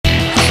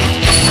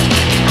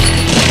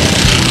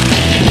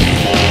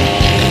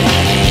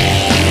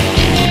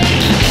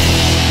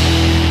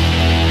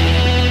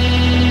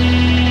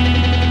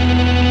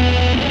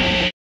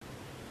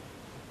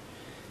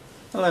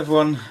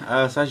everyone,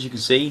 so as you can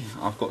see,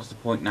 I've got to the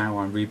point now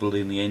where I'm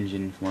rebuilding the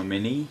engine for my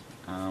Mini.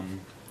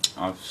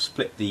 I've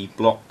split the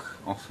block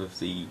off of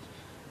the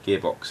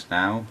gearbox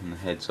now and the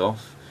head's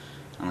off,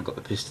 and I've got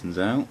the pistons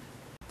out.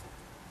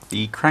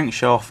 The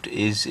crankshaft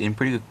is in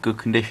pretty good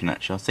condition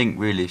actually. I think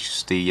really it's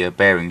just the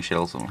bearing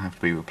shells that will have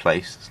to be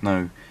replaced. There's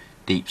no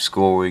deep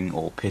scoring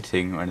or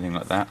pitting or anything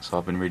like that, so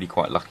I've been really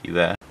quite lucky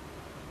there.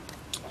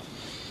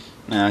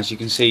 Now, as you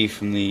can see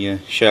from the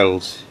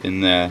shells in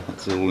there,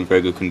 that's all in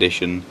very good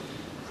condition.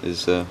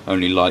 There's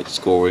only light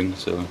scoring,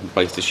 so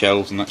replace the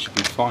shells and that should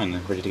be fine. They're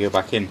ready to go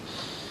back in.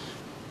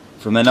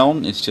 From then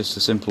on, it's just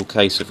a simple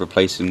case of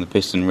replacing the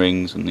piston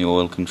rings and the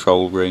oil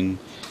control ring,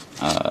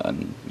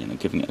 and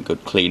giving it a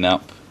good clean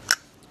up,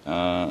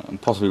 and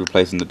possibly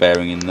replacing the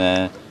bearing in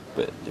there.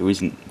 But there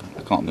isn't,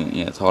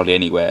 it's hardly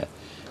anywhere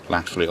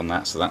laterally on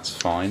that, so that's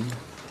fine.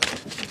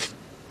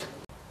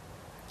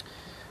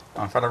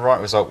 I've had a right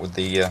result with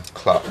the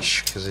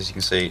clutch, because as you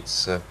can see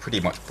it's pretty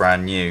much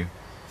brand new.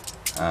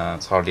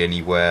 It's hardly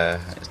anywhere,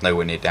 it's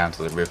nowhere near down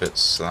to the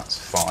rivets, so that's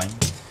fine.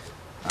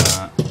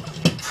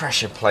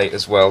 Pressure plate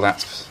as well,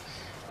 that's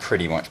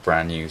pretty much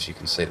brand new. As you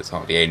can see, there's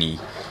hardly any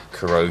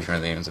corrosion or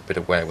anything. There's a bit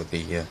of wear with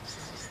the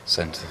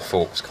centre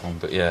forks gone,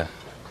 but yeah.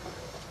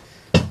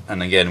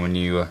 And again, when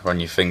you run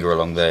your finger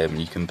along there,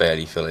 you can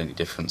barely feel any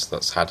difference.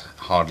 That's had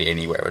hardly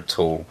anywhere at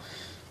all,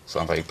 so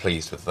I'm very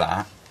pleased with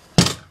that.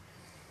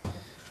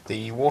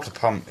 The water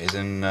pump is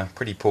in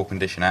pretty poor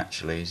condition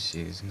actually. As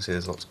you can see,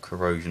 there's lots of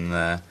corrosion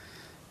there,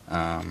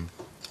 and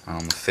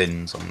on the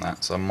fins on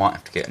that, so I might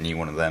have to get a new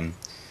one of them.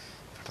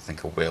 I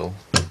think I will.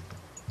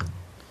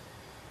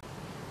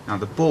 Now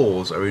the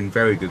bores are in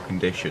very good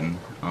condition.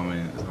 I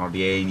mean, there's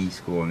hardly any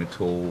scoring at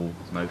all,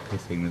 there's no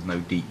pithing, there's no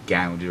deep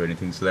gouge or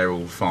anything, so they're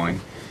all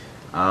fine.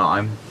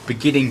 I'm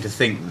beginning to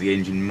think that the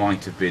engine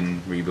might have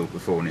been rebuilt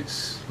before in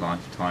its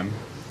lifetime,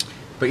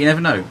 but you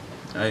never know.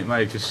 It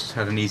may have just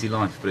had an easy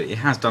life, but it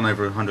has done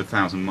over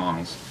 100,000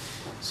 miles,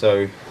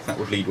 so that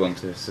would lead one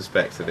to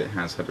suspect that it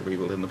has had a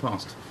rebuild in the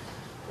past.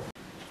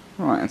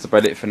 Right, that's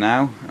about it for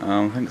now.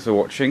 Thanks for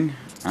watching,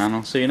 and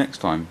I'll see you next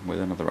time with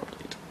another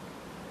update.